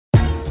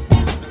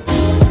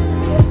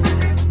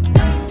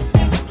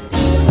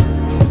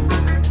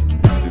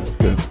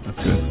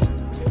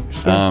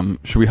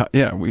Should we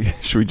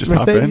just Mercedes,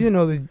 hop in? you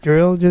know the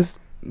drill. Just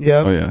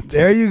yep. Oh yeah.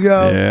 There you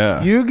go.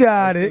 Yeah. You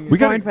got it. We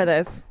got for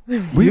this.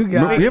 We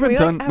haven't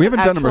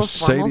done a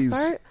Mercedes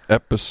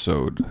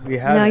episode. We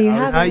haven't. No, you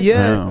haven't. Not yet.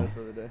 No.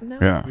 No.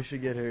 Yeah. We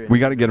should get her. We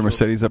got to get a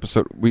Mercedes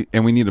episode. We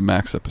need a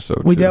Max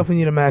episode. We too. definitely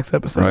need a Max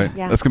episode. Right.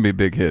 Yeah. That's gonna be a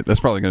big hit. That's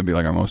probably gonna be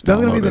like our most. That's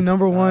downloaded. gonna be the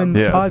number one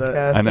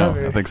podcast. I know.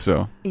 Ever. I think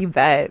so. You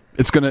bet.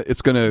 It's gonna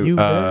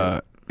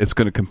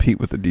compete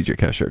with the DJ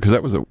Cashier because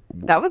that was a big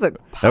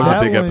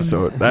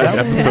episode. That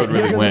episode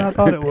really went. I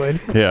thought it would.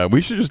 Yeah,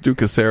 we should just do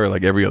Casera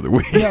like every other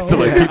week Yeah, to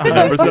like keep the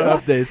numbers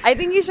up. Updates. I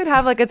think you should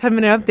have like a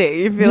 10-minute update.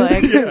 You feel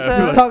like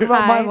Just talk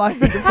about my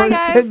life in the first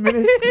 10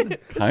 minutes.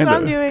 That's what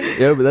I'm doing.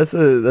 Yeah, but that's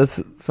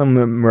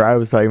something where I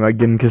was talking about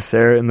getting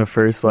Casera in the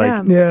first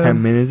 10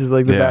 minutes is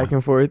like the back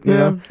and forth. You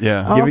know?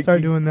 Yeah. I'll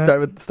start doing that.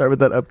 Start with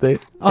that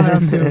update. I'll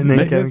have to. And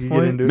then Kevin can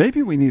get into it.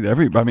 Maybe we need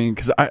everybody. I mean,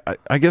 because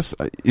I guess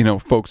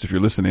folks, if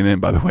you're listening in,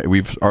 by the way,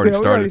 we've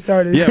already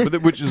started. Yeah,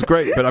 which is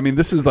great. But I mean,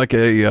 this is like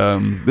a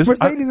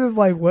Mercedes is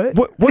like what?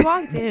 What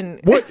Logged in.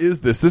 What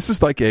is this? This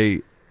is like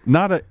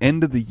not an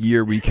end of the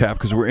year recap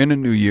because we're in a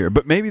new year,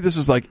 but maybe this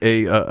is like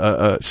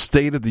a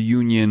State of the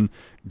Union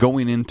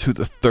going into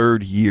the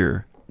third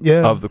year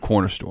of the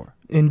Cornerstore.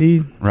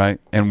 Indeed. Right,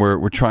 and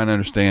we're trying to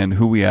understand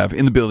who we have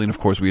in the building. Of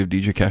course, we have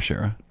DJ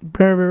Cashera.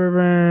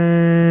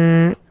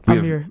 We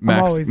have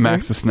Max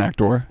the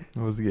snacktor.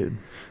 That was good.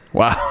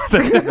 Wow,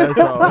 that's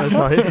all.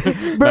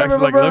 Max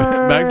like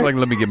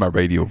let me get my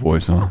radio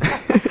voice on.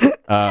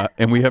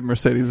 And we have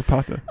Mercedes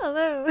Zapata. Hello.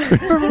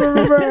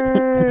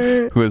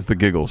 Who has the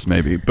giggles,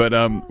 maybe. But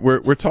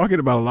we're talking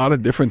about a lot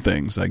of different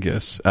things, I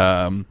guess.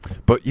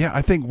 But yeah,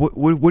 I think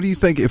what do you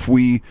think if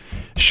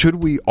should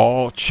we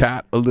all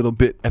chat a little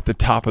bit at the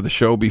top of the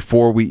show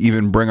before we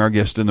even bring our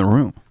guest in the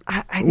room?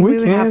 I think we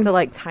would have to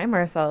like time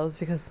ourselves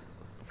because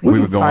we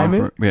would go on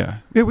for we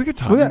could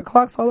time. We got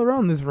clocks all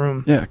around this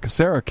room. Yeah, because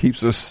Sarah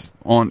keeps us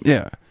on.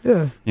 Yeah.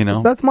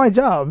 That's my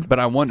job. But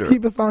I wonder,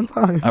 keep us on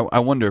time. I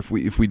wonder if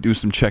we do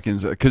some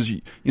check-ins because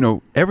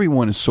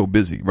everyone is so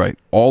busy, right?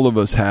 All of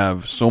us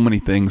have so many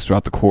things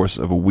throughout the course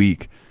of a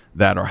week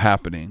that are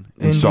happening,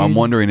 and so I'm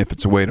wondering if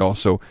it's a way to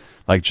also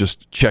like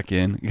just check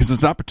in because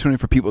it's an opportunity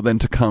for people then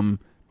to come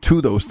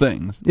to those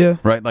things. Yeah.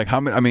 Right. Like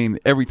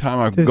every time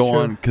I go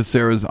on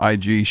Casera's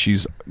IG,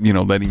 she's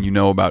letting you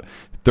know about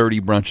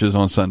 30 brunches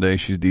on Sunday.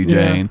 She's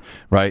DJing,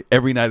 right?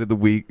 Every night of the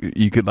week,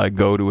 you could like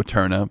go to a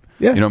turn up.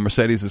 Yeah.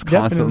 Mercedes is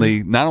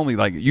constantly not only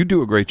like you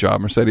do a great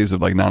job, Mercedes,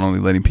 of like not only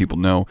letting people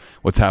know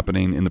what's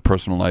happening in the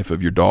personal life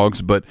of your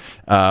dogs, but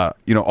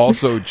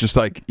also just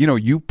like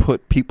you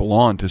put people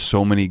on to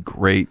so many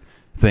great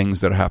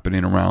things that are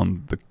happening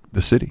around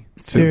the city.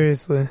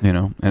 Seriously.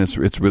 And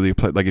it's really a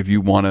place like if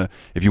you want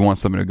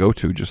something to go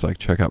to, just like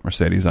check out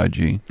Mercedes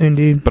IG.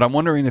 Indeed. But I'm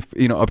wondering if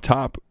up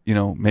top,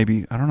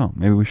 maybe I don't know,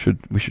 maybe we should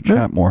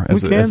chat more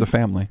as a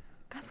family.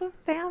 As a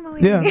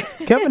family. Yeah.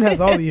 Kevin has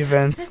all the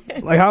events.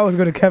 Like I always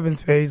go to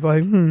Kevin's page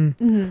like,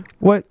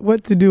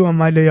 what to do on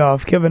my day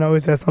off? Kevin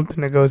always has something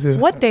to go to.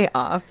 What day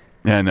off?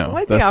 Yeah, I know.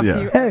 What day off do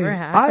you ever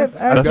have? I've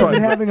actually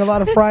been having a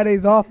lot of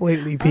Fridays off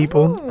lately,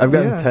 people. I've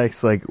gotten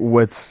texts like,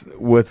 what's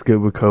good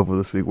with Coval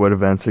this week? What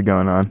events are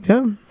going on?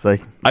 Yeah. It's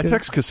like... I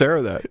text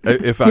Casera that.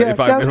 If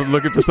I'm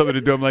looking for something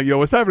to do, I'm like, yo,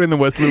 what's happening in the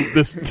West Loop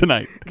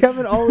tonight?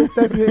 Kevin always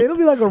texts me. It'll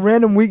be like a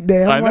random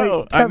weekday. I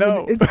know.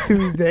 It's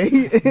Tuesday.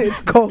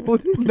 It's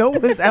cold. No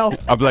one's out.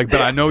 I'm like,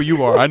 but I know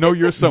you are. I know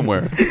you're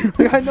somewhere.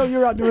 I know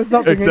you're out doing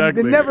something.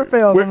 Exactly. It never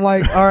fails. I'm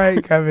like, all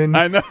right, Kevin.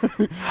 I know.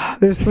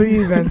 There's 3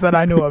 events that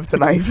I know of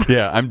tonight.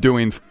 Yeah, I'm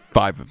doing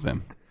 5 of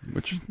them,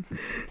 which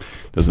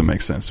doesn't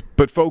make sense.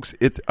 But folks,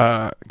 it's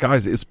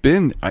guys, it's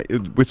been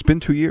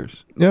 2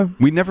 years. Yeah,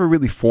 we never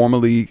really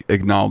formally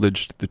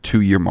acknowledged the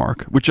 2-year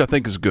mark, which I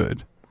think is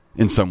good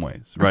in some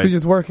ways. Right?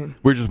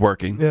 We're just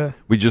working. Yeah,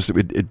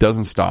 it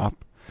doesn't stop.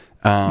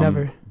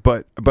 Never.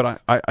 But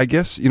I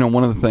guess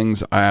one of the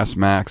things I asked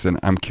Max,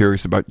 and I'm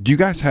curious about. Do you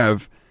guys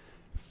have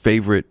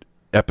favorite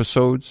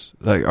episodes?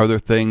 Like, are there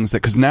things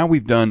that because now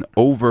we've done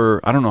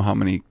over I don't know how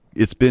many.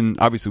 It's been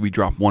obviously we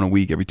drop one a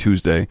week every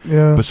Tuesday,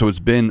 but so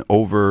it's been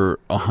over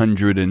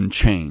 100 and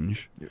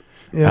change.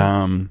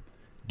 Yeah.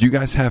 Do you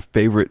guys have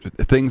favorite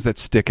things that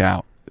stick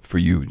out for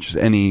you? Just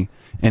any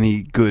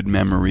good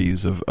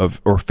memories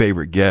of or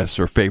favorite guests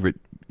or favorite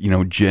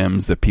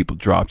gems that people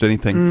dropped?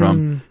 Anything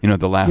from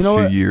the last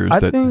few years?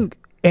 I think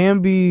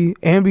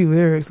Ambi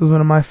Lyrics was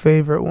one of my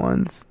favorite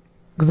ones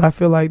because I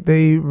feel like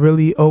they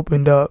really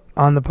opened up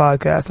on the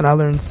podcast, and I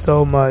learned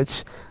so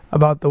much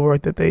about the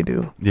work that they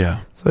do. Yeah.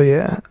 So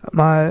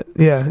my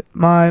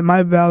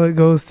ballot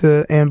goes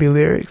to Ambi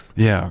Lyrics.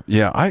 Yeah.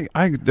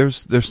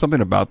 There's something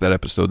about that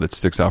episode that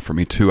sticks out for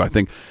me too. I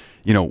think,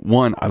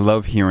 one, I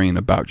love hearing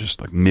about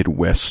just like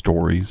Midwest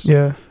stories.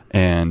 Yeah.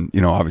 And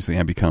obviously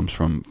Ambi comes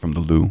from the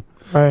Lou.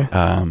 Right.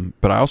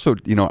 But I also,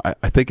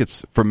 I think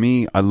it's for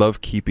me. I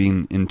love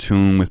keeping in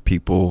tune with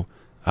people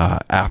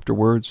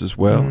afterwards as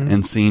well,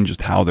 and seeing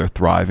just how they're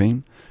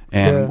thriving.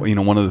 And you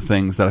know, one of the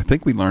things that I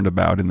think we learned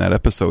about in that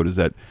episode is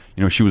that,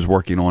 you know, she was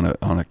working on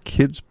a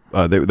kids.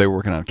 They were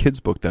working on a kids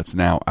book that's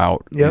now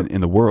out in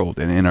the world,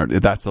 and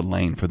that's a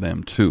lane for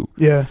them too.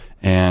 Yeah.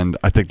 And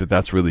I think that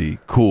that's really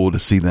cool to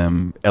see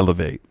them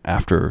elevate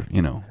after,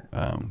 you know,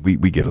 we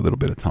get a little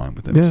bit of time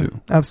with them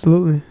too.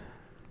 Absolutely.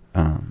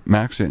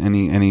 Max,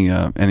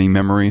 any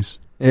memories?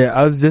 Yeah,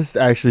 I was just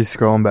actually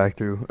scrolling back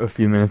through a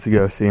few minutes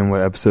ago, seeing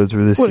what episodes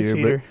were this year.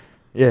 Cheater.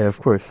 But yeah, of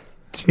course.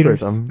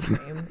 Cheaters. I'm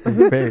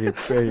prepared.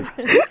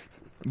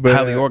 But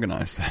highly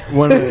organized.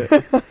 One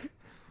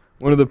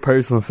of the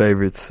personal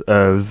favorites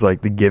was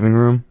like the Giving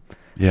Room.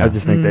 Yeah, I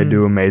just think they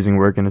do amazing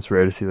work, and it's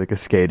rare to see like a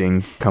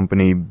skating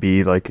company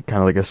be like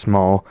kind of like a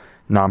small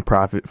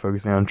nonprofit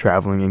focusing on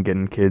traveling and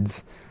getting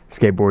kids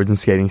skateboards and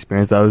skating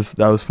experience. That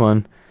was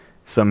fun.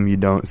 Something you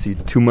don't see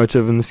too much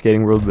of in the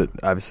skating world, but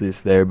obviously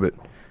it's there. But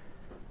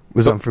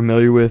was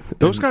unfamiliar with.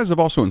 Those guys have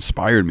also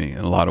inspired me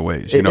in a lot of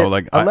ways. You know,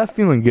 like I left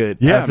feeling good.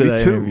 Yeah, after me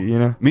that too. Interview, you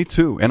know, me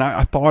too. And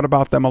I thought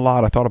about them a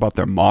lot. I thought about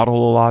their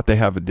model a lot. They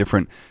have a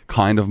different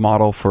kind of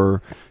model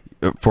for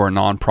a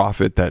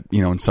nonprofit that,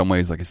 you know, in some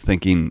ways like is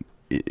thinking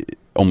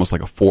almost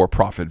like a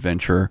for-profit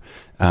venture.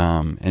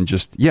 And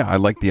just I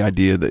like the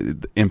idea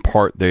that in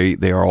part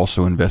they are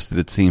also invested,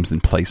 it seems, in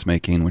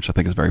placemaking, which I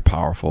think is very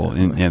powerful.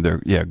 And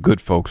they're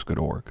good folks, good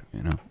org.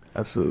 You know,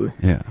 absolutely.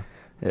 Yeah.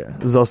 Yeah,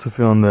 I was also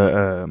feeling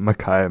the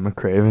Micaiah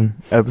McCraven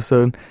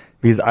episode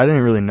because I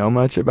didn't really know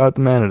much about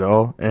the man at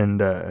all,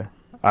 and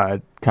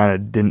I kind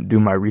of didn't do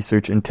my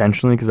research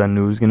intentionally because I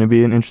knew it was going to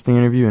be an interesting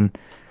interview and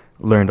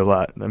learned a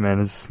lot. That man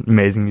is an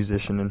amazing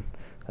musician and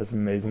has some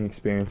amazing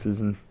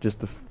experiences and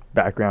just the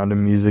background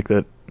in music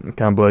that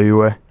kind of blow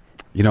you away.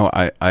 You know,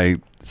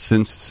 I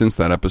since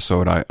that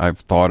episode, I've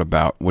thought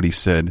about what he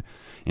said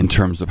in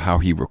terms of how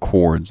he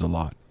records a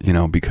lot, you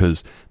know,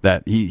 because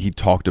that he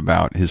talked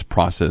about his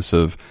process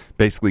of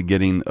basically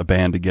getting a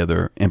band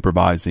together,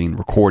 improvising,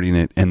 recording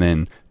it, and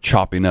then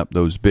chopping up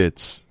those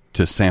bits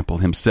to sample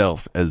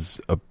himself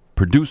as a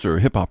producer, a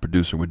hip-hop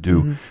producer would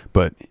do. Mm-hmm.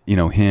 But, you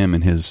know, him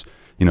and his,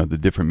 you know, the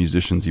different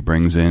musicians he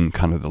brings in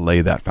kind of to lay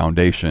that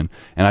foundation.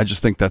 And I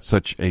just think that's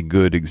such a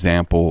good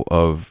example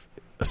of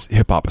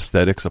hip-hop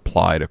aesthetics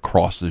applied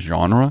across the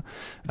genre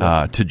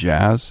to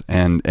jazz,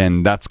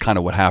 and that's kind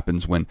of what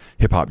happens when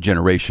hip-hop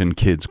generation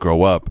kids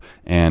grow up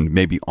and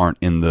maybe aren't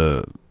in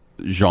the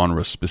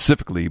genre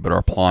specifically but are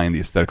applying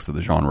the aesthetics of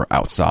the genre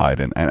outside,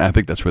 and I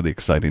think that's really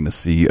exciting to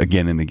see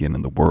again and again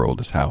in the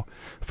world, is how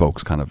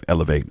folks kind of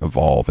elevate,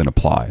 evolve, and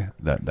apply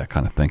that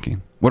kind of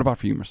thinking. What about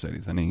for you,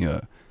 Mercedes?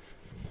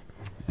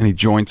 Any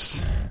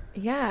joints?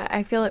 Yeah,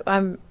 I feel like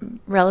I'm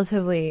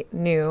relatively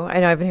new.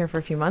 I know I've been here for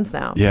a few months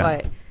now,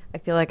 but I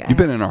feel like you've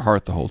been in our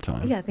heart the whole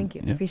time. Yeah, thank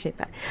you. I appreciate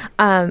that.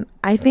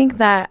 I think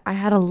that I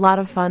had a lot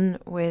of fun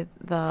with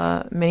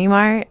the mini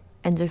mart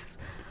and just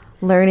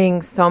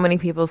learning so many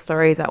people's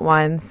stories at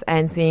once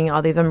and seeing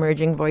all these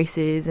emerging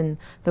voices and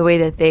the way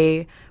that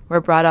they were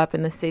brought up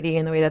in the city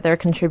and the way that they're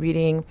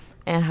contributing,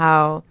 and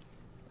how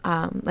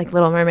like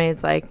Little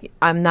Mermaid's like,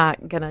 I'm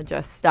not gonna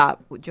just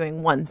stop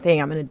doing one thing,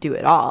 I'm gonna do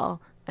it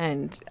all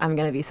and I'm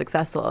gonna be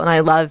successful. And I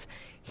love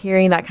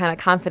hearing that kind of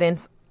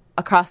confidence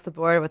across the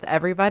board with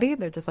everybody.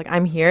 They're just like,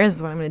 I'm here, this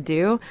is what I'm going to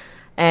do.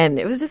 And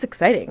it was just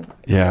exciting.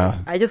 Yeah.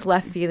 I just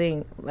left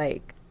feeling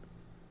like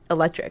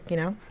electric, you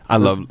know? I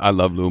love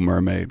Little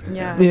Mermaid.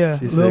 Yeah,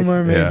 Little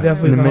Mermaid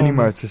definitely. And the mini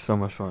marts are so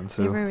much fun.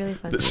 They were really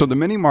fun. So the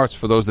mini marts,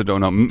 for those that don't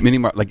know, mini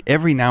mart, like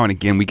every now and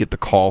again we get the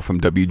call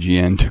from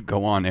WGN to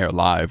go on air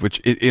live, which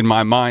in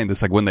my mind,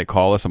 it's like when they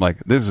call us, I'm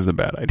like, this is a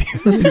bad idea.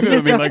 You know what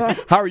I mean?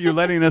 Like, how are you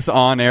letting us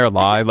on air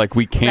live? Like,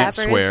 we can't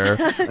swear.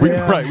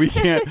 We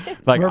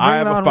can't. Like, I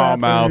have a foul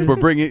mouth.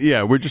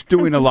 We're just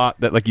doing a lot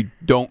that like you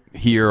don't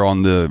hear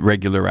on the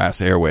regular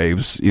ass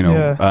airwaves. You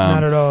know,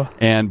 not at all.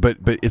 But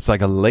it's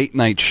like a late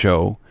night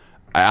show.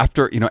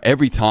 After, you know,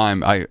 every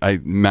time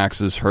Max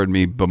has heard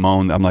me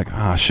bemoan, I'm like,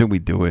 should we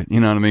do it? You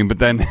know what I mean? But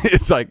then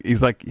it's like,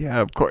 he's like, yeah,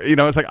 of course. You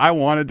know, it's like, I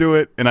want to do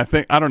it. And I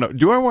think, I don't know.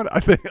 Do I want,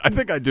 I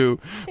think I do.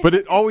 But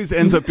it always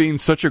ends up being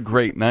such a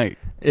great night.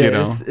 Yeah, you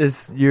know?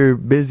 it's you're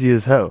busy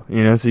as hell,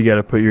 you know, so you got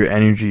to put your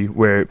energy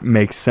where it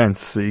makes sense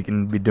so you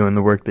can be doing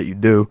the work that you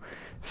do.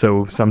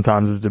 So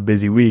sometimes it's a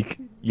busy week,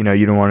 you know,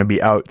 you don't want to be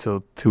out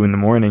till 2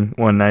 a.m.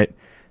 one night.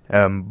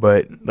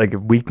 But like a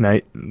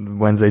weeknight,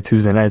 Wednesday,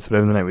 Tuesday nights,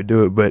 whatever the night we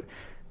do it. But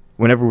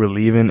whenever we're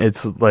leaving,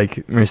 it's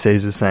like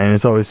Mercedes was saying,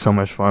 it's always so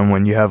much fun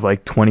when you have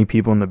like 20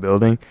 people in the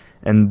building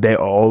and they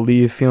all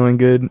leave feeling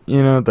good.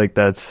 You know, like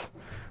that's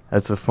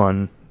that's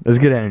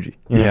good energy.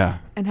 Yeah.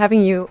 And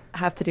having you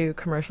have to do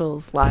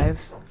commercials live.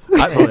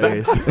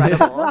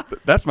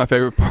 That's my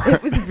favorite part.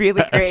 It was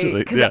really great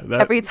because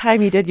every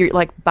time you did your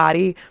like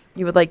body,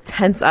 you would like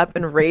tense up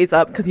and raise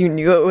up because you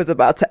knew it was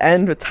about to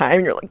end with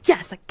time. You're like,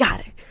 yes, I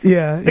got it.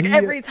 Yeah,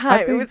 every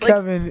time it was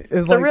Kevin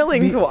is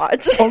thrilling to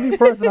watch. Only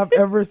person I've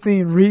ever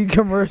seen read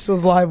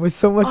commercials live with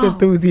so much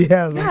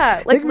enthusiasm.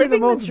 Yeah, like living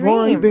the most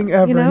boring thing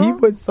ever. You know? He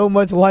put so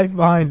much life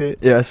behind it.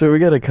 Yeah, so we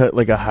got to cut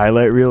like a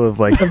highlight reel of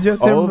like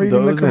just all him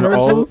of those, and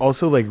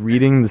also like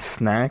reading the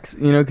snacks.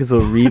 Because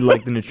he'll read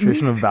like the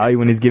nutritional value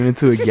when he's giving it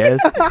to a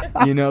guest.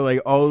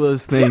 Like all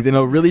those things, and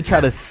he'll really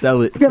try to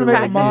sell it. It's gonna make a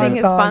montage. His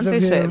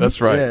sponsorship.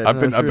 That's right. Yeah,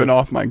 I've been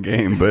off my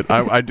game, but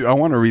I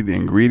want to read the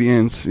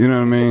ingredients. You know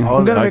what I mean?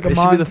 I'm gonna make a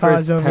montage. The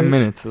first 10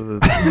 minutes of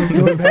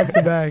the back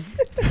to back.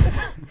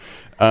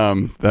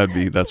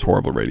 That's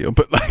horrible radio,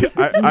 but like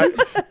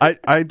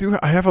I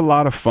have a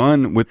lot of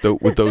fun with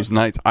those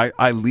nights.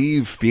 I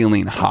leave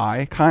feeling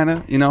high, kind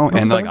of,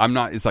 and like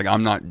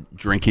I'm not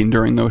drinking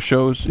during those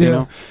shows,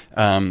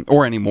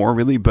 or anymore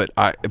really, but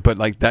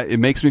like that, it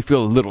makes me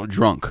feel a little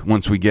drunk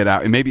once we get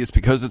out, and maybe it's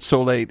because it's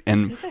so late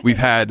and we've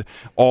had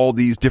all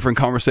these different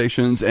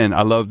conversations, and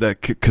I love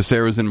that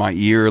Casera's in my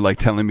ear, like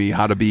telling me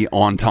how to be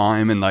on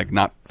time and like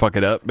not fuck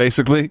it up,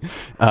 basically.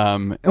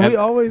 And we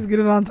always get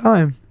it on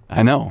time.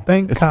 I know.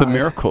 Thank it's God. the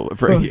miracle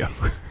of radio.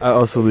 I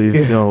also leave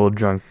feeling a little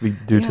drunk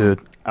due to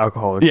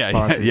alcohol.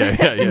 Yeah.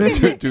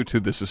 due to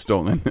this is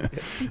stolen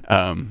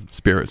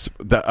spirits.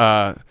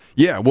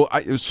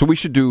 So we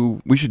should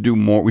do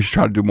more. We should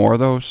try to do more of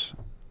those.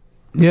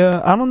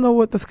 Yeah, I don't know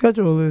what the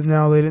schedule is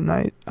now late at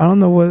night. I don't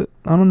know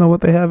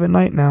what they have at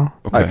night now.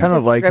 Okay. I kind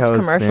of like how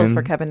it's commercials been.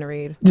 for Kevin to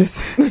read.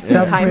 Just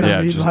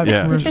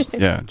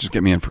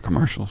get me in for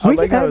commercials. I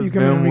like how it's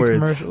been where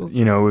it's,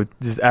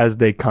 just as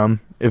they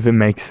come, if it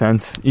makes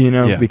sense,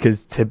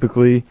 because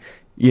typically,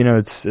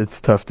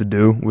 it's tough to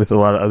do with a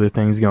lot of other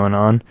things going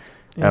on.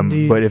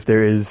 But if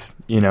there is,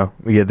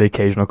 we get the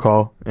occasional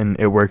call and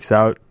it works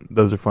out,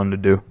 those are fun to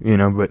do,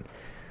 but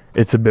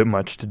it's a bit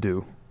much to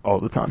do all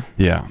the time.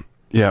 Yeah.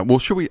 Yeah, well,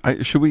 should we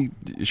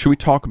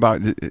talk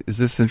about? Is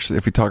this interesting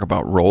if we talk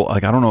about role?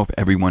 Like, I don't know if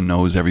everyone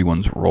knows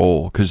everyone's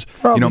role because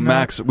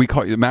Max. We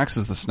call you Max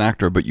is the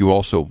snacktor, but you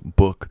also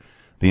book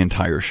the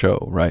entire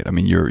show, right? I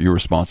mean, you're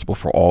responsible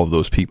for all of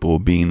those people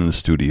being in the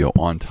studio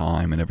on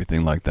time and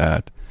everything like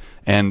that,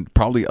 and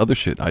probably other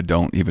shit I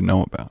don't even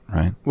know about,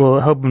 right?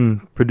 Well,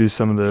 helping produce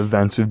some of the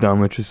events we've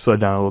done, which has slowed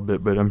down a little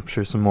bit, but I'm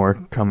sure some more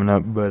coming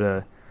up.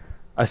 But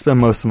I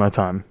spend most of my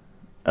time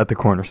at the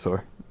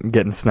Cornerstore.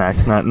 Getting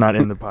snacks, not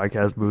in the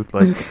podcast booth.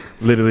 Like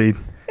literally,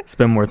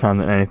 spend more time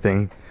than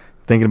anything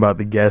thinking about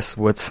the guests,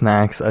 what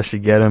snacks I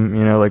should get them.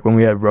 Like when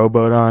we had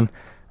Rowboat on,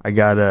 I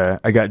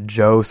got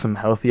Joe some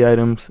healthy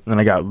items, and then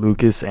I got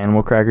Lucas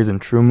animal crackers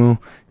and True Moo.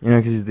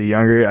 Because he's the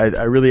younger. I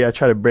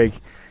try to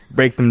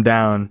break them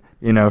down.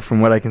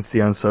 From what I can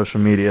see on social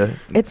media.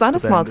 It's not a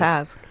small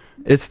task.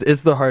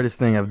 It's the hardest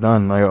thing I've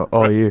done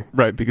all year.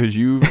 Right, because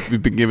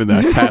you've been given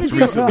that task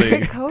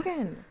recently.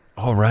 Hogan.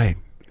 Oh right.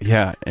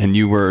 Yeah, and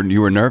you were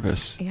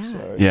nervous. Yeah.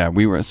 Sorry. Yeah,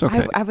 we were. It's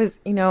okay. I was,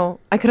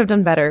 I could have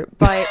done better,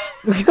 but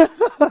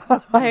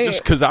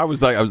just because I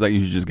was like,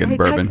 you should just get a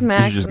bourbon. You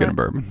should just get a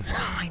bourbon.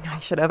 Oh, I know I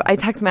should have. I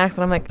text Max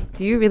and I'm like,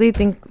 do you really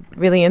think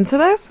really into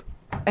this?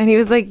 And he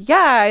was like,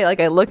 yeah.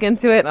 I look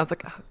into it and I was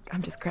like, oh,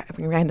 I'm just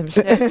grabbing random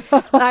shit.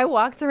 And I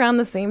walked around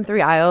the same 3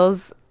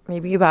 aisles,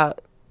 maybe about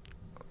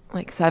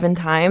 7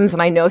 times,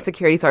 and I know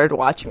security started to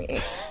watch me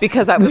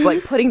because I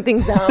was putting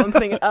things down,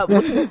 putting it up,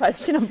 looking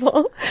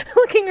questionable,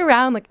 looking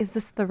around is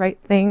this the right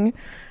thing?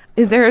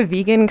 Is there a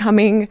vegan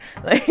coming?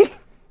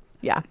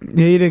 Yeah,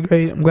 you did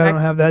great. I'm glad I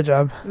don't have that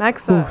job.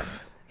 Max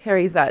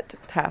carries that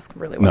task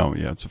really well. No,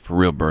 yeah, it's a for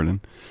real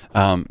burden.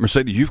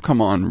 Mercedes, you've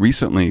come on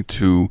recently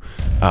to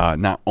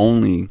not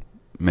only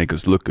make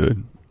us look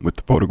good with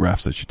the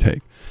photographs that you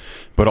take,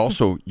 but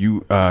also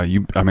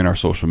our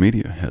social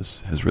media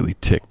has really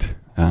ticked.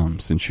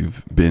 Since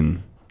you've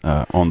been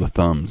on the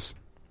thumbs.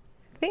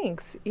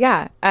 Thanks.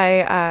 Yeah,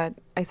 I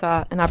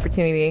saw an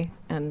opportunity,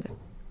 and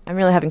I'm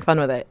really having fun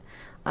with it.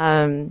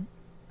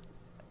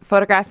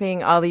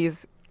 Photographing all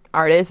these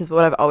artists is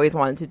what I've always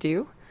wanted to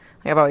do.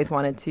 I've always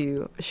wanted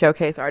to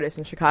showcase artists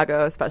in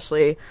Chicago,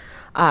 especially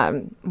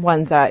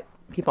ones that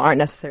people aren't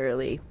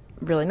necessarily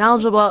really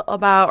knowledgeable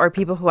about, or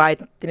people who I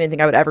didn't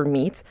think I would ever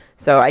meet.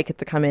 So I get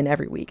to come in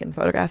every week and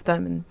photograph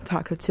them and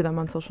talk to them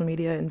on social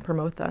media and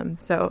promote them.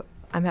 So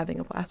I'm having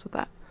a blast with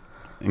that.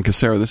 And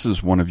Casera, this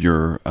is one of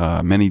your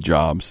many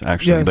jobs,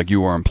 actually. Yes. Like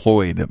you are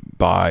employed at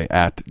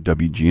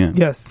WGN.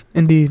 Yes,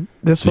 indeed.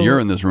 So you're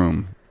in this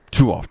room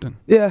too often.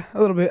 Yeah, a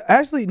little bit.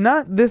 Actually,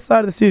 not this side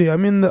of the studio.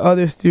 I'm in the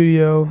other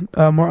studio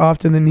more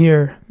often than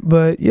here.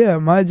 But yeah,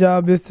 my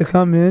job is to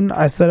come in.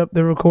 I set up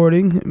the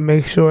recording,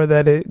 make sure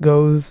that it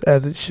goes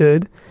as it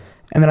should,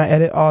 and then I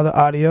edit all the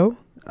audio.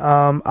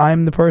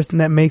 I'm the person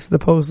that makes the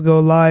post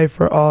go live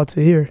for all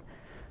to hear.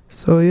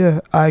 So yeah,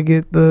 I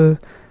get the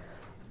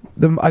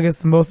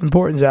most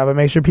important job. I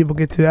make sure people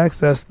get to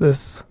access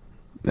this.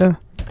 Yeah,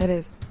 it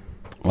is.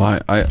 Well,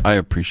 I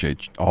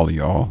appreciate all of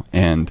y'all,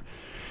 and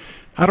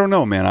I don't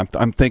know, man.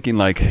 I'm thinking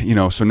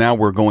so now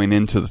we're going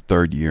into the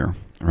 3rd year,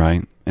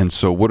 right? And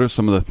so, what are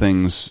some of the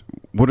things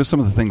what are some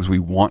of the things we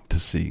want to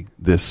see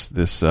this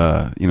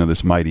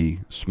mighty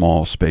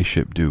small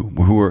spaceship do?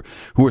 Who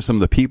are some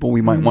of the people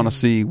we might want to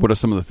see? What are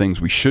some of the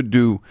things we should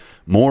do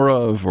more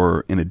of,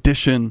 or in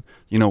addition?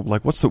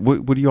 Like what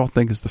do you all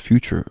think is the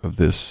future of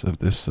this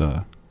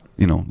little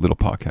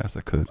podcast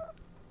that could?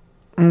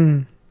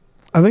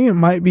 I think it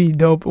might be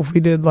dope if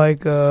we did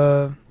like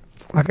a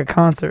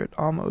concert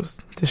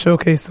almost to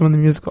showcase some of the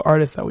musical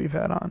artists that we've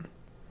had on.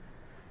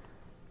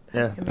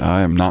 Yeah,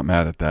 I am not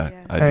mad at that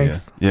idea.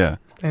 Thanks. Yeah.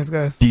 Thanks,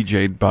 guys.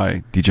 DJ'd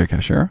by DJ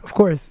Cashier? Of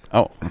course.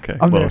 Oh, okay.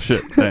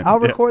 Shit. Then,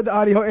 I'll record the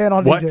audio and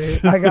I'll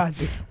DJ. I got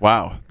you.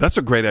 Wow. That's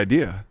a great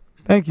idea.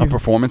 Thank you. A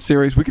performance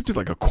series. We could do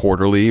like a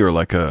quarterly or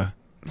like a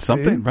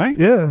something, right?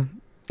 Yeah.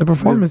 A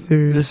performance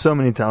series. There's so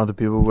many talented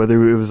people,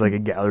 whether it was like a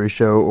gallery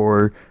show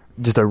or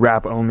just a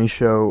rap-only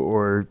show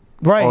or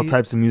all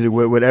types of music,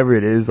 whatever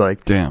it is.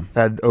 Like, damn. I've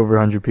had over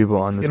 100 people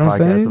on this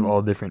podcast of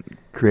all different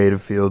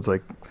creative fields.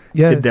 Like,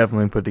 could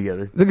definitely put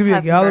together. There could be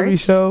a gallery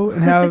show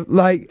and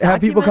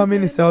have people come in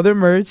and sell their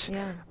merch.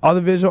 Yeah. All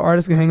the visual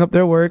artists can hang up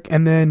their work,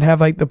 and then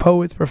have like the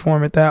poets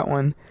perform at that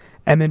one,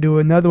 and then do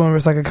another one where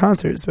it's like a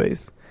concert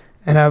space,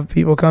 and have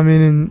people come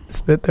in and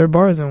spit their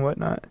bars and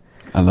whatnot.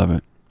 I love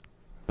it.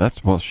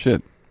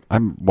 Shit.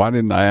 Why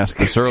didn't I ask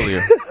this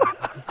earlier?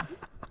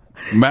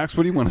 Max,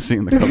 what do you want to see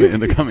in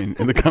the coming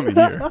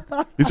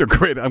year? These are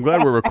great. I'm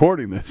glad we're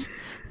recording this.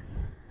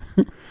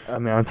 I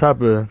mean, on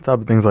top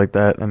of things like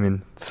that, I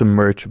mean, some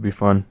merch would be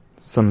fun.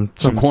 Some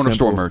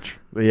Cornerstore merch.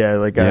 But yeah,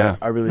 like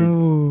I really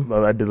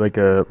love. I did like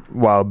a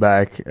while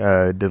back.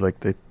 Did like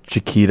the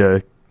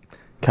Chiquita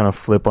kind of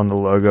flip on the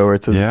logo where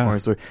it says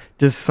Cornerstore.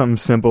 Just something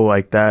simple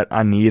like that.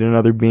 I need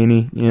another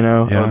beanie.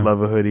 I would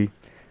love a hoodie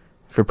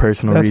for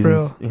personal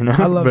reasons. Real.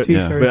 I love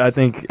t-shirts. But I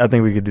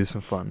think we could do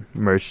some fun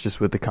merch just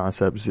with the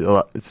concepts.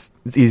 It's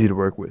easy to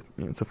work with.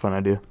 It's a fun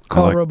idea.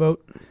 Call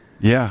Rowboat.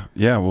 Yeah.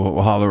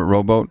 We'll holler at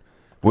Rowboat.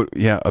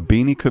 A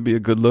beanie could be a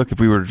good look if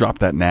we were to drop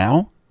that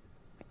now.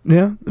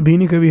 Yeah, the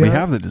beanie could be We hot.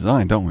 have the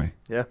design, don't we?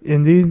 Yeah.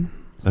 Indeed.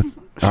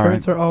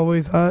 Shirts are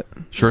always hot.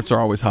 Shirts are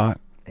always hot.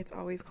 It's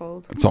always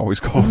cold. It's always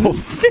cold.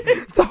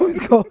 It's always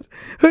cold.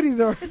 Hoodies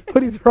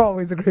are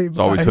always a great buy. It's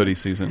always hoodie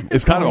season.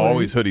 It's kind of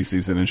always hoodie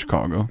season in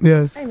Chicago.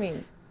 Yes. I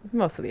mean,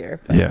 most of the year.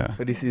 Yeah.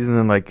 Hoodie season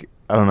and like,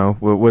 I don't know,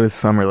 what is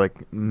summer,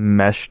 like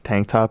mesh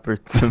tank top or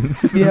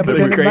something? Yeah, but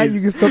then at night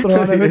you can still throw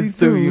on a hoodie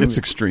too. It's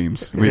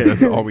extremes.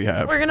 That's all we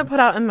have. We're going to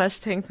put out a mesh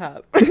tank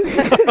top.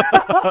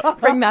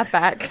 Bring that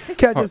back.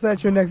 Catch us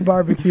at your next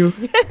barbecue.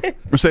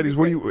 Mercedes,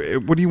 what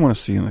do you want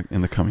to see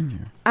in the coming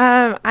year?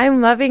 I'm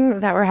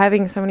loving that we're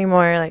having so many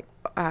more like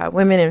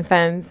women and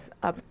femmes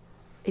up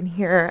in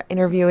here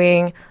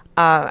interviewing.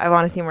 I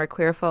want to see more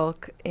queer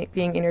folk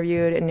being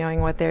interviewed and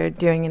knowing what they're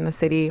doing in the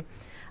city.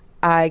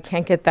 I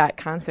can't get that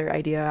concert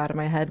idea out of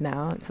my head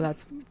now, so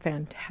that's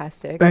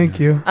fantastic. Thank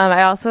you.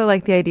 I also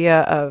like the idea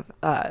of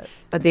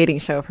a dating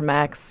show for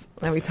Max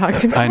that we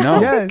talked about. I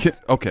know.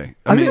 Yes. Okay.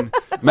 I mean,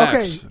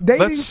 Max. Okay,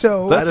 dating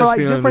show for like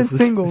different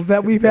singles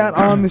that we've had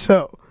on the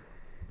show.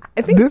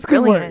 I think this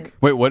could work.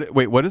 Wait,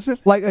 what is it?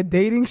 Like a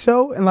dating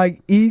show, and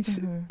like each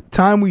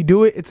time we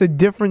do it, it's a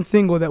different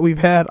single that we've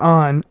had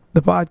on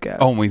the podcast.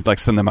 Oh, and we like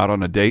send them out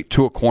on a date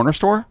to a corner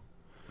store?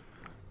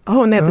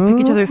 Oh, and they have to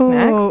pick each other's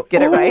snacks.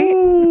 Get it right?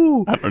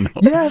 I don't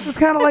know. Yes, it's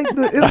kind of like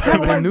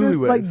this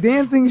like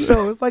dancing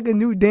show. It's like a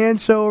new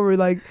dance show where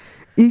like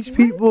each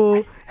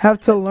people have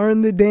to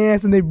learn the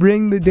dance and they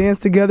bring the dance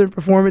together and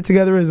perform it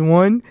together as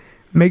one.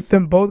 Make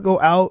them both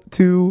go out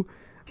to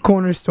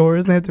corner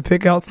stores and they have to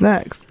pick out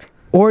snacks,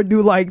 or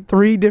do like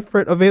 3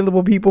 different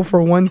available people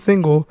for one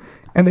single,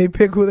 and they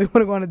pick who they want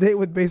to go on a date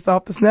with based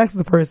off the snacks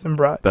the person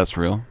brought. That's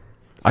real.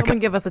 Someone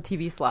give us a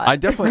TV slot. I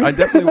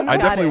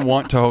definitely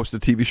want to host a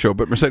TV show,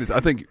 but Mercedes,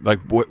 I think like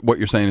what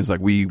you're saying is like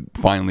we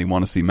finally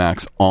want to see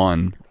Max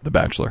on The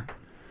Bachelor.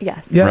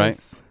 Yes. Right?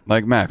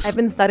 Like Max. I've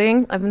been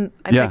studying. I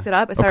picked it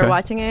up. I started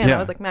watching it, and I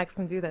was like, Max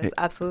can do this.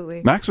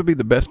 Absolutely. Max would be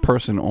the best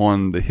person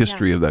on the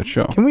history of that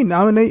show. Can we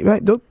nominate?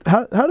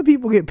 How do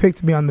people get picked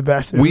to be on The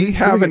Bachelor? We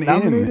have an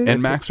in, and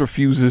Max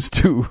refuses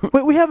to.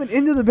 Wait, we have an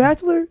in to The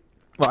Bachelor?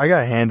 Well, I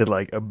got handed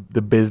like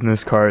the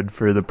business card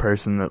for the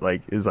person that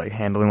like is like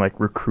handling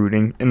like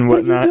recruiting and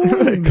whatnot.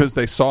 Because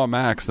they saw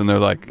Max and they're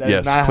like,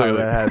 yes, clearly.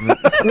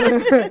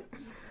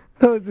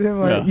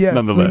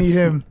 Yes, we need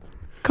him.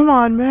 Come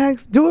on,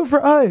 Max, do it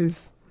for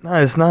us. No,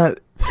 it's not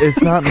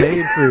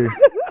made for.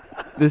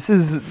 This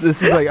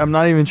is like, I'm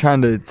not even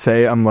trying to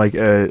say I'm like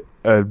a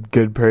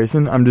good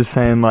person. I'm just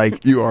saying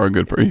like you are a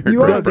good person. They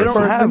don't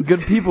have good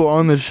people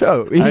on the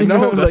show. I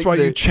know. That's why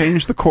you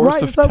changed the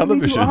course of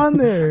television. On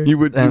there. You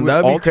would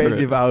that would be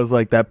crazy if I was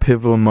like that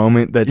pivotal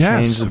moment that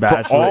changed The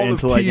Bachelor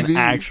into like an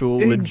actual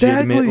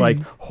legitimate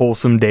like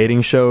wholesome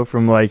dating show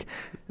from like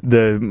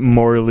the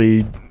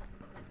morally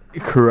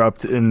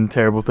corrupt and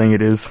terrible thing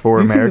it is for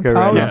America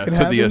right now.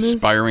 To the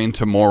aspiring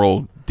to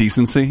moral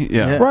decency.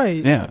 Yeah.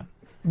 Right. Yeah.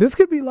 This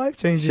could be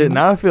life-changing. Shit,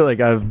 now I feel like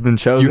I've been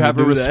chosen. You have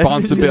a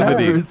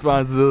responsibility.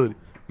 Responsibility.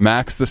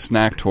 Max the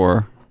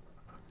snacktor.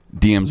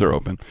 DMs are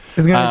open.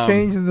 It's going to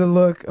change the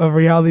look of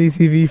reality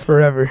TV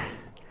forever.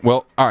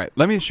 Well, all right.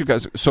 Let me ask you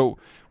guys. So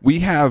we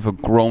have a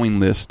growing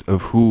list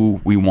of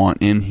who we want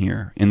in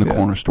here in the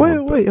corner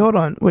store. Wait, hold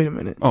on. Wait a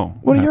minute. Oh,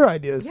 what are your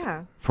ideas?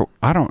 Yeah.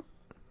 I don't.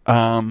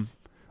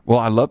 Well,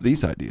 I love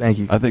these ideas. Thank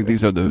you. I think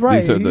these are the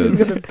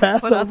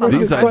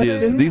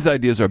these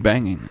ideas are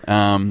banging.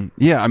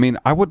 Yeah, I mean,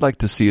 I would like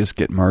to see us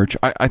get merch.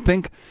 I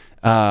think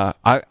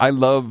I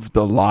love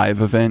the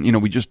live event. You know,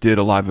 we just did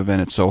a live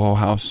event at Soho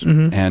House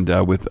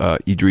and with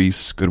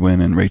Idris Goodwin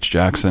and Rach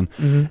Jackson.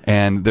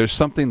 And there's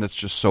something that's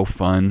just so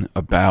fun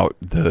about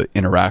the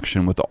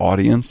interaction with the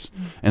audience.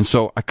 And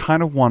so I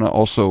kind of want to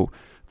also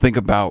think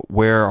about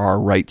where our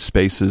right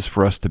spaces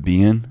for us to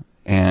be in.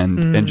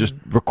 And just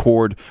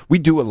record. We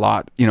do a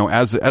lot, you know,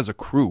 as a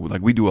crew.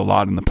 Like we do a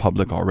lot in the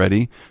public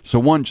already. So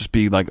one, just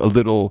be like a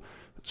little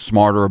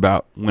smarter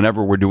about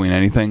whenever we're doing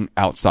anything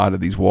outside of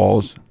these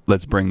walls.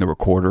 Let's bring the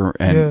recorder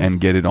and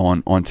get it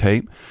on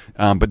tape.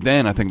 But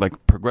then I think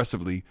like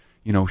progressively,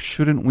 you know,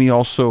 shouldn't we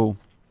also,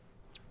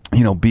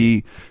 you know,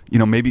 be, you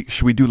know, maybe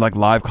should we do like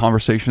live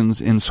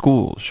conversations in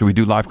schools? Should we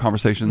do live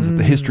conversations at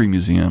the History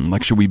Museum?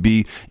 Like, should we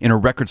be in a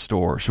record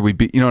store? Should we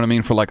be, you know what I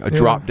mean? For like a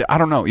drop, I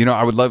don't know. You know,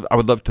 I would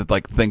love to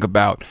like think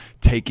about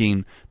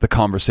taking the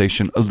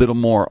conversation a little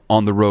more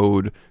on the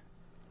road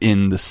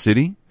in the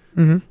city.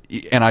 And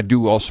I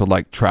do also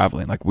like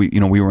traveling. Like we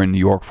were in New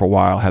York for a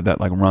while, had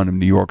that like run of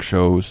New York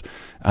shows.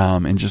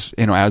 And just,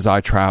 you know, as I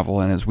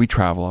travel and as we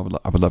travel,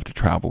 I would love to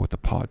travel with the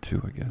pod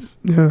too, I guess.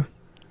 Yeah.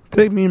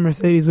 Take me and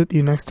Mercedes with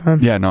you next time.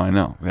 Yeah, no, I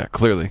know. Yeah,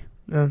 clearly.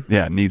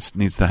 Yeah, it needs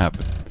to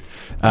happen.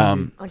 I'll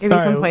give you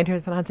some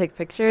pointers on how to take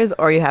pictures,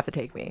 or you have to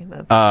take me.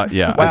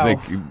 Yeah, wow. I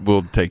think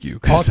we'll take you.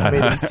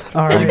 Ultimatums.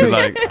 All right.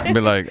 Be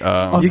like,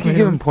 you can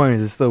give him pointers,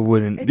 it still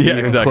wouldn't be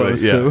exactly.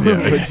 close to.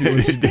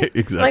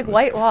 Exactly. Like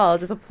white wall,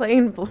 just a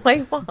plain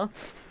white wall.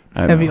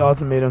 Heavy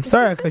ultimatum.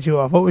 Sorry I cut you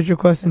off. What was your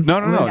question? No,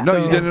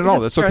 you didn't at all.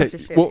 That's okay.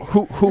 Well,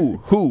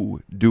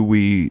 who do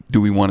we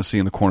want to see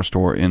in the corner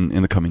store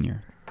in the coming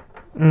year?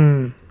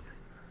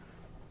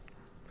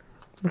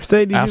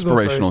 Mercedes,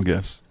 aspirational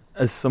gifts.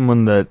 As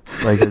someone that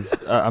like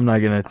is, I'm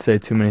not gonna say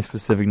too many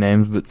specific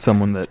names, but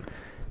someone that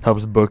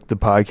helps book the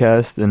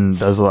podcast and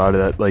does a lot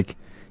of that, like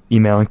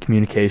email and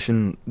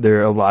communication. There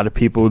are a lot of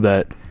people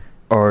that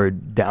are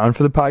down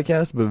for the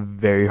podcast, but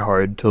very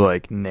hard to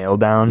like nail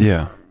down.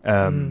 Yeah.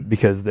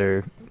 Because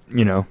they're,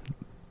 you know,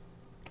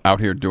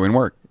 out here doing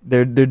work.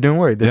 They're doing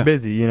work. They're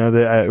busy. You know,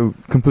 I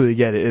completely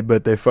get it.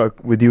 But they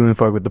fuck with you and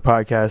fuck with the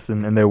podcast,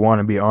 and they want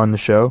to be on the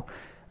show.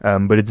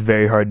 But it's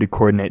very hard to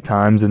coordinate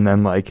times, and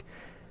then like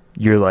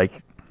you're like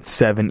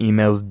 7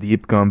 emails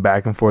deep going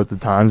back and forth the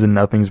times, and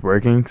nothing's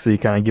working. So you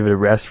kind of give it a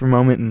rest for a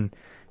moment and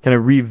kind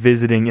of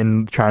revisiting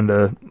and trying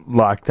to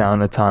lock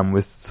down a time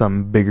with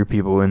some bigger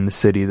people in the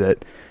city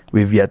that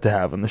we've yet to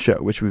have on the show,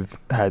 which we've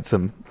had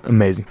some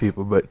amazing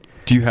people. But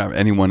do you have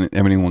anyone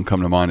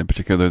come to mind in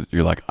particular that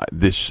you're like,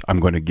 I'm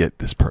going to get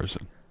this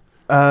person?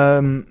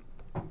 No,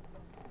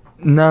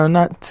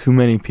 not too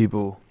many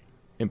people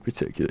in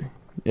particular.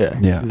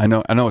 Yeah. I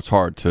know it's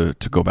hard to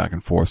go back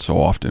and forth so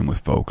often with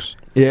folks.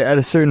 Yeah, at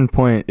a certain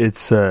point, it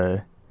gets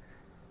to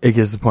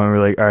the point where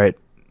like, all right,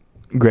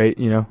 great,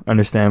 you know,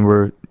 understand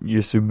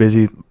you're so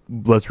busy.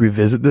 Let's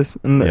revisit this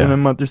in a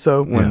month or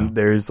so when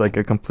there's like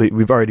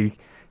we've already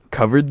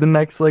covered the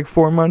next like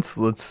 4 months.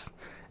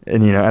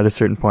 And you know, at a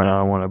certain point, I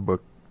don't want to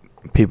book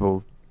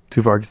people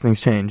too far because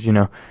things change. You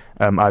know,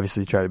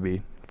 obviously try to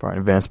be far in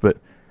advance, but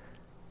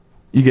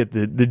you get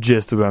the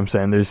gist of what I'm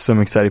saying. There's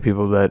some excited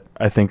people that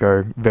I think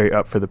are very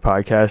up for the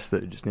podcast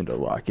that just need to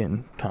lock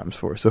in times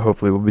for. So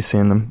hopefully we'll be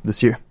seeing them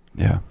this year.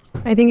 Yeah.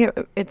 I think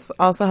it's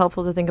also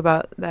helpful to think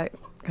about that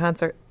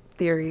concert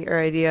theory or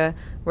idea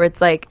where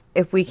it's like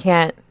if we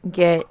can't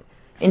get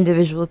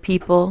individual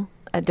people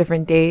at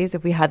different days,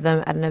 if we had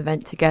them at an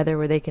event together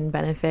where they can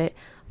benefit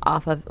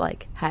off of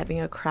like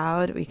having a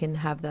crowd, we can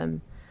have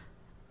them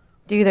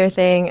do their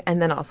thing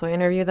and then also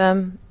interview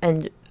them.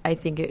 And I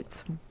think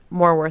it's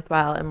more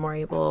worthwhile and more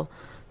able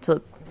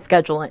to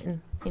schedule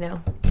in, you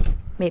know,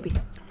 maybe.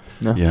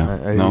 No,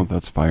 no,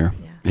 that's fire.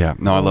 Yeah.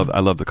 No, I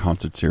love the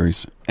concert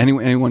series.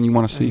 Anyone you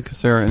want to see,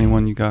 Sarah?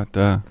 Anyone you got?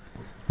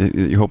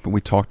 You're hoping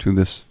we talk to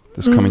this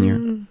coming year?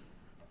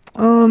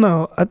 I don't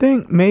know. I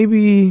think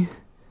maybe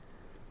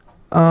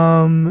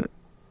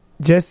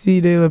Jesse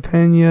De La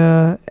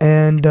Pena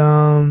and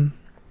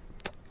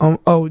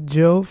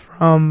Jill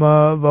from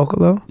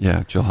Vocalo.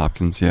 Yeah, Jill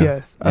Hopkins. Yeah.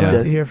 Yes, I'd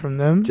like to hear from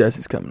them.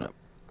 Jesse's coming up.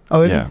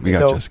 Oh, yeah, we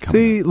got Jesse coming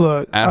See, up.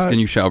 look. Ask and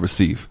you shall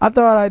receive. I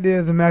thought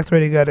ideas and Max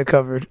already got it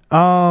covered.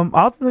 I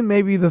also think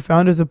maybe the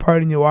founders of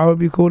Party Noir would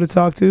be cool to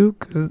talk to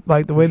because,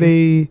 like, the way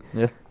they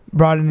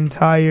brought an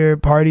entire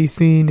party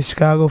scene to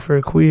Chicago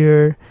for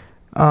queer,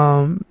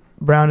 brown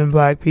and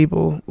black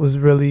people was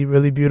really,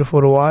 really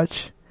beautiful to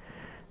watch.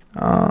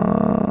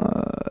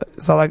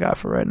 That's all I got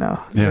for right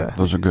now. Yeah,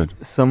 those are good.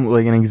 Some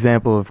like an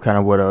example of kind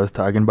of what I was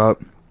talking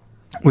about,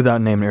 without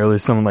naming earlier,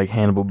 someone like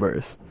Hannibal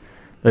Buress.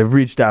 They've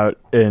reached out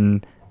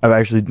and I've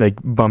actually like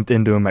bumped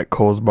into him at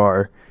Cole's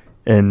bar,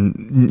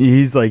 and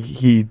he said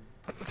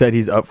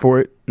he's up for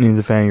it and he's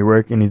a fan of your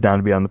work and he's down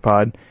to be on the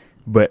pod.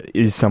 but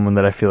is someone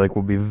that I feel like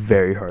will be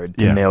very hard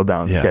to nail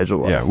down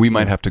schedule-wise. Yeah, we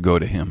might have to go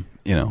to him,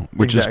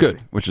 which is good,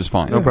 which is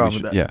fine. No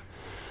problem with that.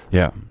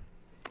 Yeah.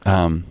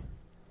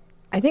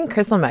 I think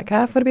Crystal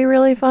Metcalf would be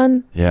really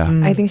fun.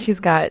 Yeah. I think she's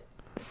got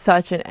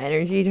such an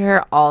energy to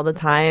her all the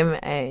time,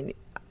 and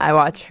I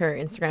watch her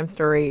Instagram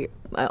story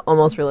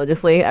almost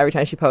religiously. Every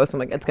time she posts, I'm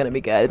like, it's going to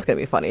be good. It's going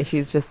to be funny.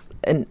 She's just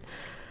a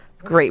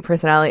great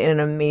personality and an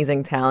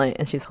amazing talent,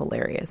 and she's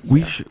hilarious.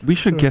 We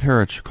should get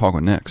her at Chicago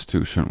next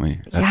too, shouldn't we?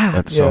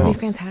 At Soho.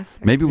 She's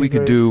fantastic. Maybe we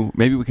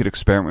could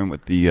experiment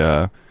with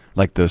the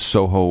the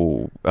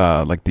Soho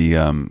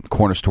the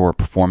Cornerstore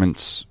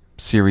performance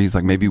series.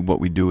 Like maybe what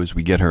we do is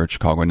we get her at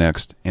Chicago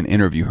next and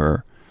interview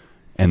her,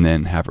 and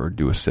then have her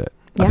do a set.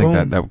 I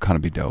think that would kind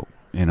of be dope.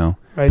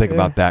 Think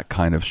about that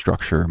kind of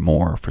structure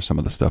more for some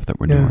of the stuff that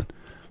we're doing.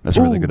 That's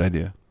a really good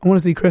idea. I want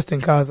to see Kristen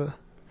Kaza.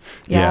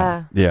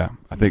 Yeah.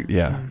 I think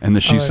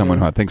and she's someone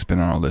who I think's been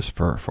on our list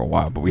for a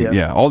while. But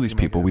all these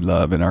people we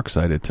love and are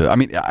excited to. I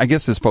mean, I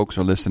guess as folks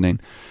are listening,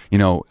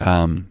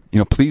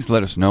 please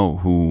let us know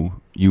who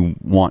you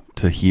want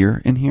to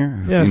hear in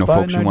here.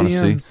 Folks you want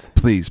to see.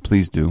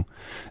 Please do.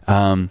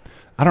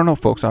 I don't know,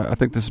 folks. I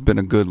think this has been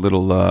a good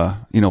little,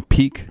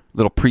 peek,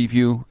 little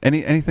preview.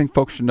 Anything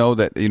folks should know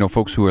that,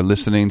 folks who are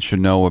listening should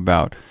know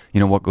about,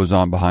 what goes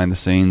on behind the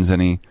scenes.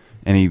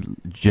 Any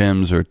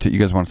gems or you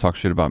guys want to talk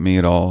shit about me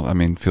at all? I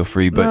mean, feel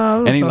free.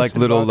 But any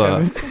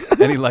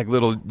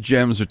little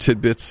gems or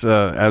tidbits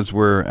as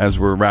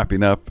we're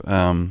wrapping up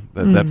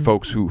that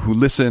folks who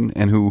listen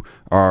and who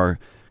are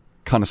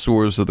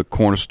connoisseurs of the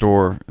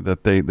Cornerstore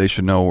that they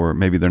should know, or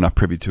maybe they're not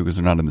privy to because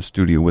they're not in the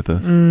studio with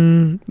us.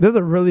 There's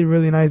a really,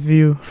 really nice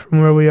view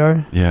from where we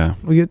are. Yeah.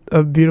 We get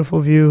a beautiful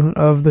view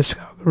of the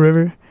Chicago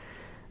River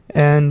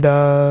and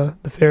the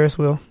Ferris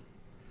wheel.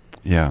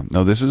 Yeah.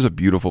 No, this is a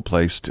beautiful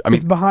place.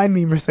 It's behind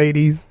me,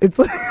 Mercedes. It's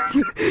like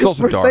it's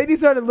also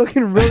Mercedes dark. Started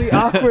looking really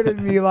awkward at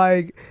me,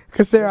 like,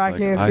 Cassera, I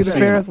can't see the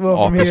Ferris wheel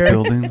from here. Office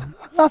building.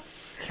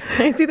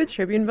 I see the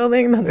Tribune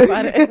building. That's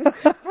about it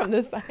from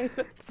this side.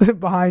 It's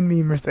behind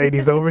me,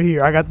 Mercedes, over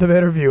here. I got the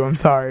better view. I'm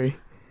sorry.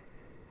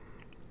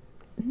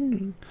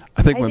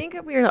 I think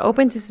we're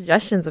open to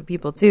suggestions of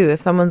people too. If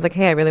someone's like,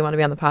 "Hey, I really want to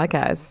be on the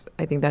podcast,"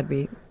 I think that'd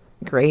be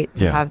great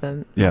to have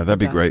them. Yeah, that'd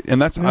be great.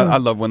 And that's I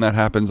love when that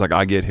happens. Like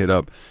I get hit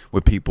up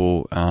with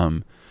people.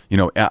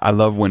 I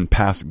love when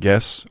past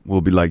guests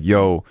will be like,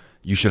 "Yo,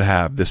 you should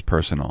have this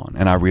person on,"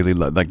 and I really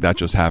love that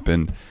just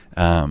happened,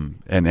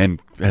 and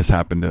has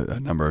happened a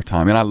number of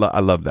times, and I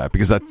love that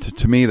because that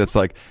to me that's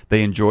like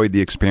they enjoyed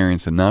the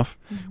experience enough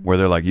where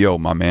they're like, "Yo,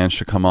 my man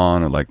should come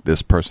on," or like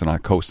this person I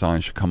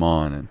co-sign should come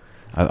on, and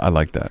I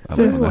like that. I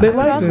would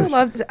also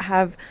love to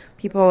have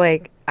people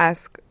like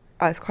ask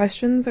us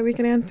questions that we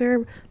can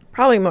answer.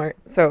 Probably more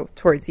so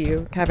towards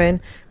you,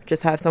 Kevin.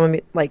 Just have someone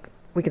like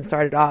we can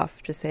start it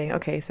off just saying,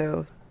 okay,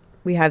 so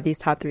we have these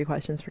top 3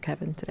 questions for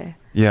Kevin today.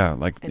 Yeah,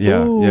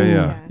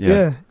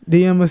 yeah.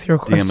 DM us your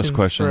questions. DM us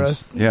questions for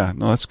us. Yeah,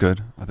 no, that's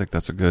good. I think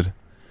that's a good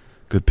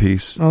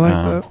piece. I like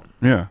that.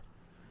 Yeah.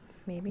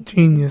 Maybe.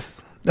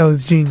 Genius. That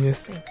was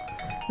genius.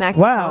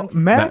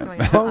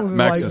 Max's phone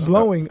was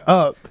blowing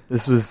up.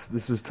 This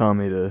was telling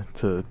me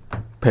to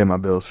pay my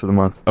bills for the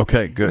month.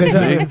 Okay, good.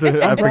 I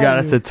forgot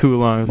I said too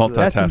long.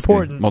 That's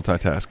important.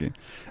 Multitasking.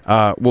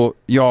 Well,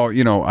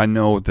 y'all, I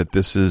know that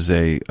this is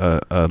a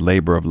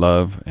labor of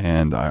love,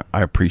 and I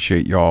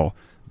appreciate y'all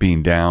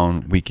being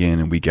down week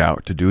in and week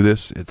out to do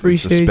this. It's a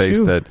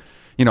space that,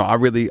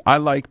 I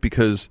like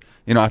because,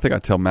 I think I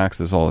tell Max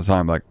this all the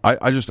time. Like,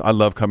 I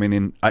love coming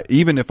in.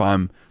 Even if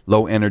I'm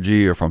low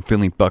energy or if I'm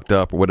feeling fucked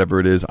up or whatever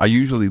it is, I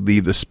usually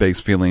leave this space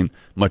feeling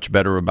much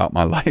better about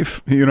my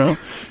life,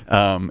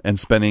 and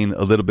spending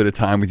a little bit of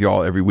time with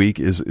y'all every week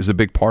is a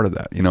big part of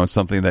that. It's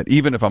something that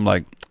even if I'm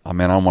like, oh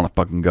man, I don't want to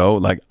fucking go,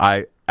 like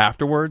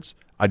afterwards,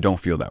 I don't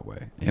feel that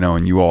way,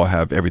 and you all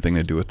have everything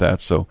to do with that.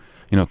 So,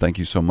 thank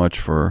you so much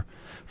for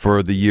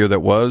the year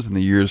that was and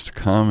the years to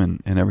come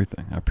and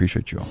everything. I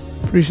appreciate you all.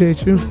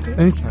 Appreciate you.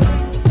 Thank you.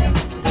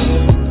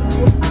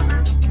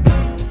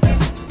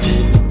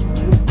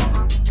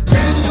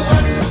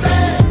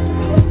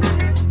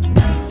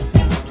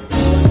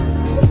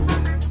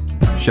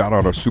 Shout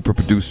out our super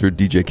producer,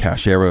 DJ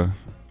Cashera.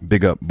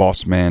 Big up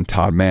boss man,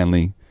 Todd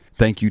Manley.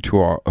 Thank you to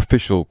our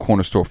official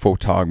Cornerstore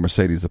photog,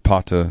 Mercedes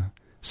Zapata.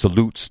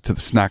 Salutes to the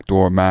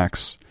snacktor,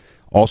 Max.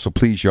 Also,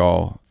 please,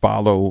 y'all,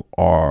 follow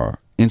our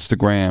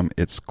Instagram.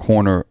 It's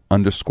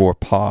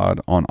corner_pod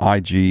on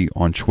IG,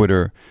 on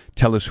Twitter.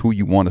 Tell us who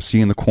you want to see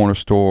in the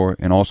Cornerstore.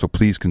 And also,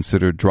 please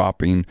consider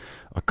dropping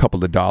a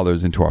couple of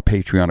dollars into our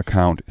Patreon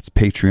account. It's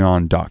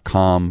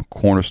patreon.com,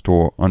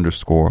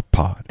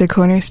 cornerstore_pod. The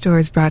Cornerstore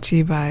is brought to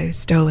you by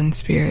Stolen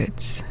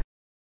Spirits.